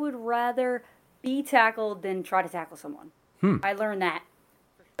I would rather be tackled than try to tackle someone. I learned that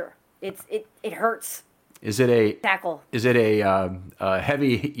for sure. It hurts. Is it a tackle? Is it a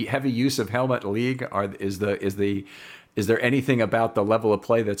heavy use of helmet league? Is there anything about the level of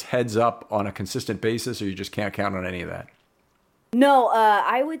play that's heads up on a consistent basis, or you just can't count on any of that? No,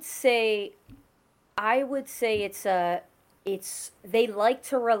 I would say it's they like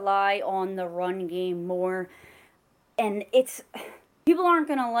to rely on the run game more, and people aren't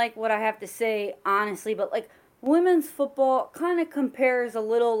gonna like what I have to say honestly, but like women's football kind of compares a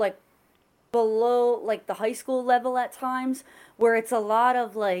little like below like the high school level at times, where it's a lot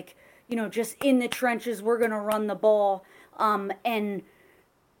of like just in the trenches, we're gonna run the ball, and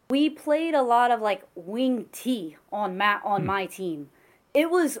we played a lot of like wing T on my team. It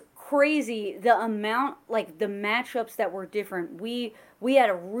was crazy the amount, like the matchups that were different. We had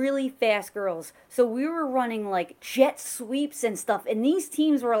a really fast girls, so we were running like jet sweeps and stuff, and these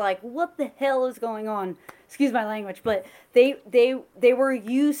teams were like, what the hell is going on? Excuse my language, but they were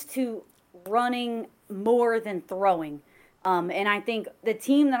used to running more than throwing. And I think the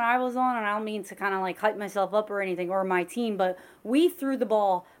team that I was on, and I don't mean to kind of like hype myself up or anything, or my team, but we threw the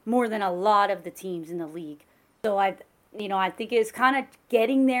ball more than a lot of the teams in the league. So I think it's kind of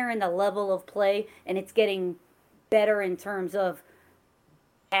getting there in the level of play, and it's getting better in terms of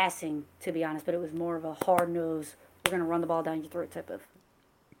passing, to be honest. But it was more of a hard nose, we're going to run the ball down your throat type of.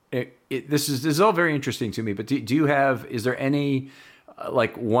 This is all very interesting to me. But is there any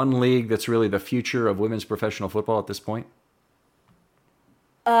like one league that's really the future of women's professional football at this point?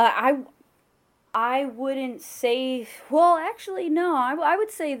 I wouldn't say. Well, actually, no. I would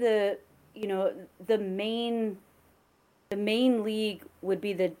say the main league would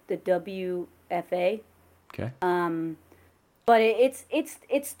be the WFA. Okay. But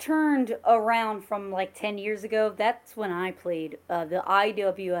it's turned around from like 10 years ago. That's when I played. The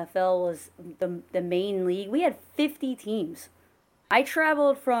IWFL was the main league. We had 50 teams. I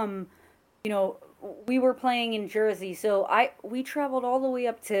traveled from, we were playing in Jersey, so we traveled all the way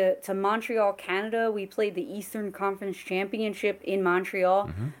up to Montreal, Canada. We played the Eastern Conference Championship in Montreal.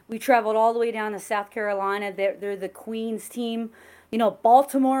 Mm-hmm. We traveled all the way down to South Carolina. They're the Queens team.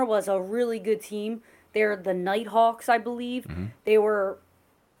 Baltimore was a really good team. They're the Nighthawks, I believe. Mm-hmm. They were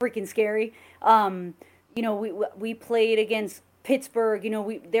freaking scary. We played against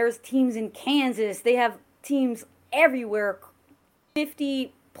Pittsburgh. There's teams in Kansas. They have teams everywhere.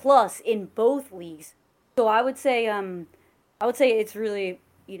 50 plus in both leagues. So I would say it's really,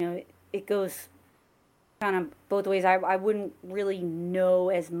 it goes kind of both ways. I wouldn't really know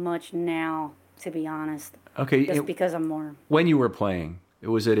as much now, to be honest. Okay. Just because I'm more. When you were playing,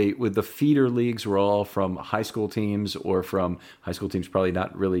 was it with the feeder leagues were all from high school teams, or from high school teams, probably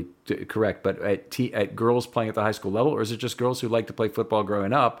not really correct, but at girls playing at the high school level, or is it just girls who liked to play football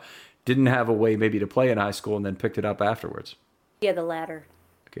growing up, didn't have a way maybe to play in high school and then picked it up afterwards? Yeah, the latter.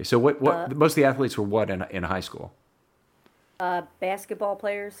 Okay, so what most of the athletes were what in high school? Basketball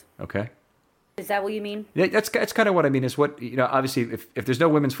players. Okay. Is that what you mean? Yeah, that's kind of what I mean. Is what obviously, if there's no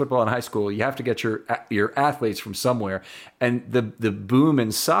women's football in high school, you have to get your athletes from somewhere. And the boom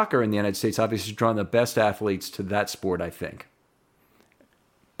in soccer in the United States obviously has drawn the best athletes to that sport, I think.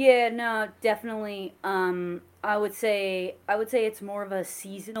 Yeah, no, definitely. I would say it's more of a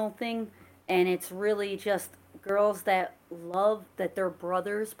seasonal thing, and it's really just girls that love that their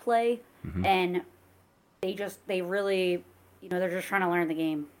brothers play, and they really, they're just trying to learn the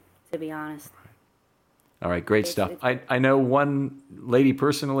game, to be honest. All right, great stuff. I know one lady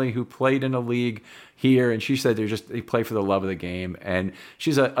personally who played in a league here, and she said they play for the love of the game. And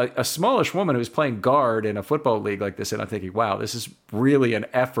she's a smallish woman who's playing guard in a football league like this. And I'm thinking, wow, this is really an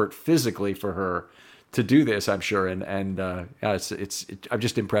effort physically for her to do this, I'm sure. And I'm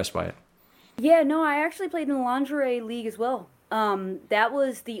just impressed by it. Yeah, no, I actually played in the lingerie league as well. That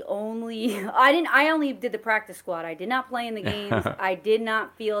was the only, I only did the practice squad. I did not play in the games. I did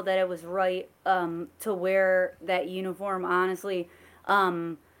not feel that it was right, to wear that uniform, honestly.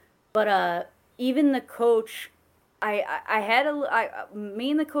 But even the coach, me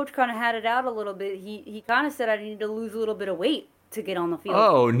and the coach kind of had it out a little bit. He kind of said I needed to lose a little bit of weight to get on the field.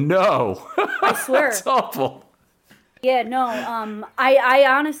 Oh, no. I swear. That's awful. Yeah, no, I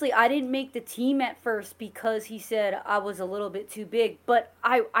honestly, I didn't make the team at first because he said I was a little bit too big, but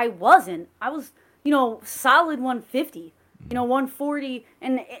I wasn't. I was, solid 150, 140,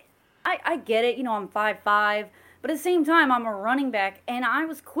 and I get it, I'm 5'5", but at the same time, I'm a running back, and I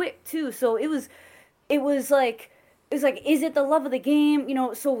was quick too, so it was like, is it the love of the game,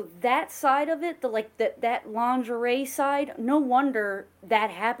 so that side of it, that lingerie side, no wonder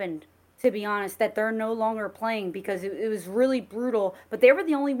that happened. To be honest, that they're no longer playing because it was really brutal. But they were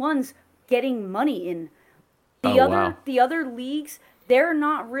the only ones getting money in. The other leagues, they're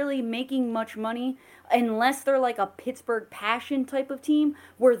not really making much money unless they're like a Pittsburgh Passion type of team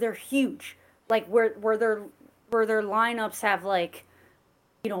where they're huge, like where their lineups have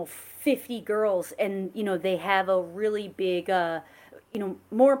 50 girls, and they have a really big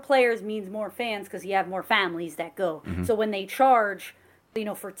more players means more fans because you have more families that go. Mm-hmm. So when they charge,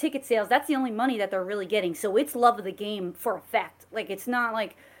 for ticket sales, that's the only money that they're really getting. So it's love of the game for a fact. Like, it's not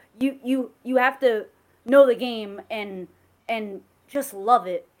like you have to know the game and just love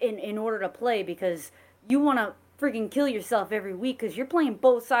it in order to play, because you want to freaking kill yourself every week because you're playing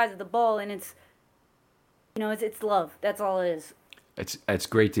both sides of the ball, and it's love. That's all it is. It's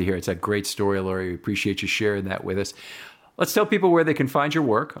great to hear. It's a great story, Lori. We appreciate you sharing that with us. Let's tell people where they can find your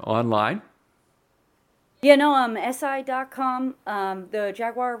work online. Yeah, no, SI.com, the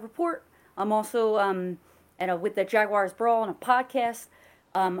Jaguar Report. I'm also with the Jaguars Brawl on a podcast.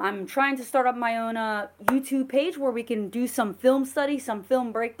 I'm trying to start up my own YouTube page where we can do some film study, some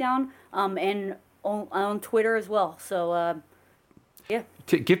film breakdown, and on Twitter as well. So, yeah.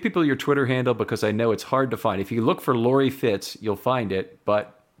 Give people your Twitter handle, because I know it's hard to find. If you look for Lori Fitz, you'll find it,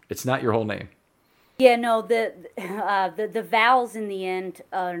 but it's not your whole name. Yeah, no, the vowels in the end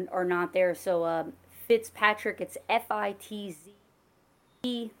are not there, so... Fitzpatrick, it's Fitzpatrick.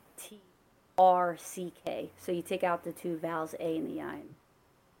 So you take out the two vowels, A and the I.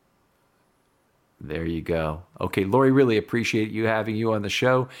 There you go. Okay, Lori, really appreciate you having you on the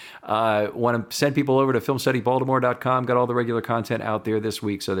show. Want to send people over to filmstudybaltimore.com. Got all the regular content out there this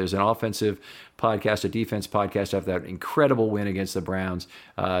week. So there's an offensive podcast, a defense podcast after that incredible win against the Browns.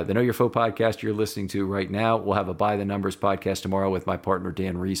 The Know Your Foe podcast you're listening to right now. We'll have a By the Numbers podcast tomorrow with my partner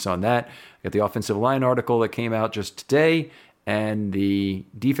Dan Reese on that. Got the offensive line article that came out just today, and the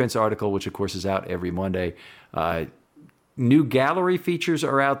defense article, which of course is out every Monday. New gallery features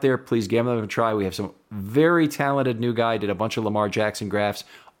are out there. Please give them a try. We have some very talented new guy, did a bunch of Lamar Jackson graphs.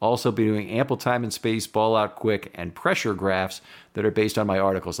 Also be doing ample time and space, ball out quick, and pressure graphs that are based on my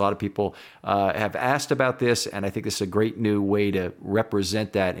articles. A lot of people have asked about this, and I think this is a great new way to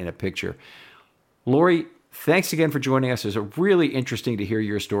represent that in a picture. Lori, thanks again for joining us. It's really interesting to hear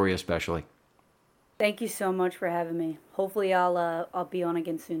your story, especially. Thank you so much for having me. Hopefully I'll be on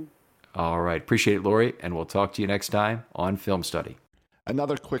again soon. All right. Appreciate it, Lori, and we'll talk to you next time on Film Study.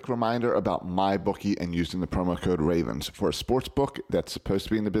 Another quick reminder about MyBookie and using the promo code RAVENS. For a sports book that's supposed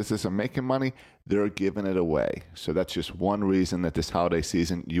to be in the business of making money, they're giving it away. So that's just one reason that this holiday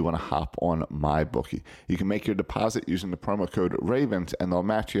season you want to hop on MyBookie. You can make your deposit using the promo code RAVENS, and they'll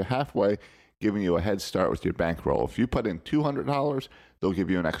match you halfway, giving you a head start with your bankroll. If you put in $200, they'll give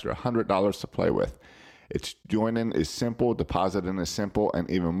you an extra $100 to play with. It's joining is simple, depositing is simple, and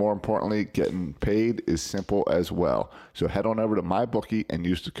even more importantly, getting paid is simple as well. So head on over to MyBookie and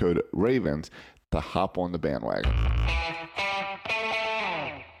use the code RAVENS to hop on the bandwagon.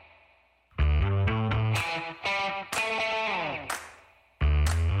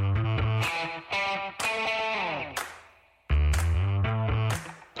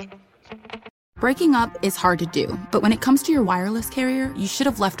 Breaking up is hard to do, but when it comes to your wireless carrier, you should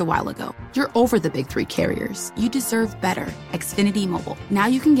have left a while ago. You're over the big three carriers. You deserve better. Xfinity Mobile. Now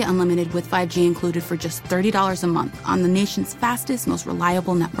you can get unlimited with 5G included for just $30 a month on the nation's fastest, most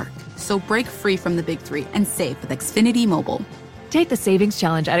reliable network. So break free from the big three and save with Xfinity Mobile. Take the savings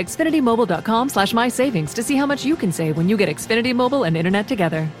challenge at xfinitymobile.com/mysavings to see how much you can save when you get Xfinity Mobile and Internet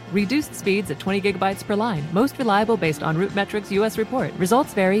together. Reduced speeds at 20 gigabytes per line. Most reliable based on RootMetrics US report.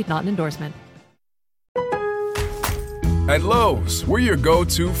 Results vary, not an endorsement. At Lowe's, we're your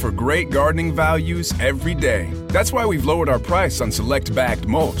go-to for great gardening values every day. That's why we've lowered our price on select bagged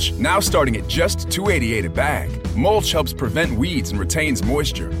mulch, now starting at just $2.88 a bag. Mulch helps prevent weeds and retains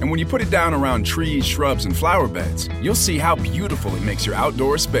moisture, and when you put it down around trees, shrubs, and flower beds, you'll see how beautiful it makes your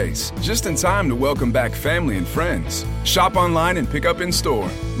outdoor space, just in time to welcome back family and friends. Shop online and pick up in store.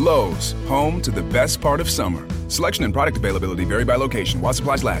 Lowe's, home to the best part of summer. Selection and product availability vary by location. While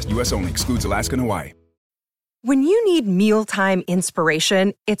supplies last, U.S. only. Excludes Alaska and Hawaii. When you need mealtime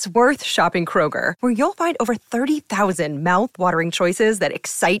inspiration, it's worth shopping Kroger, where you'll find over 30,000 mouth-watering choices that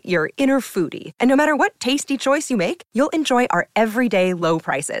excite your inner foodie. And no matter what tasty choice you make, you'll enjoy our everyday low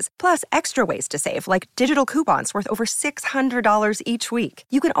prices, plus extra ways to save, like digital coupons worth over $600 each week.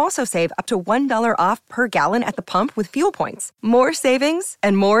 You can also save up to $1 off per gallon at the pump with fuel points. More savings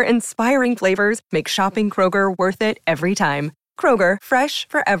and more inspiring flavors make shopping Kroger worth it every time. Kroger, fresh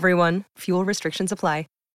for everyone. Fuel restrictions apply.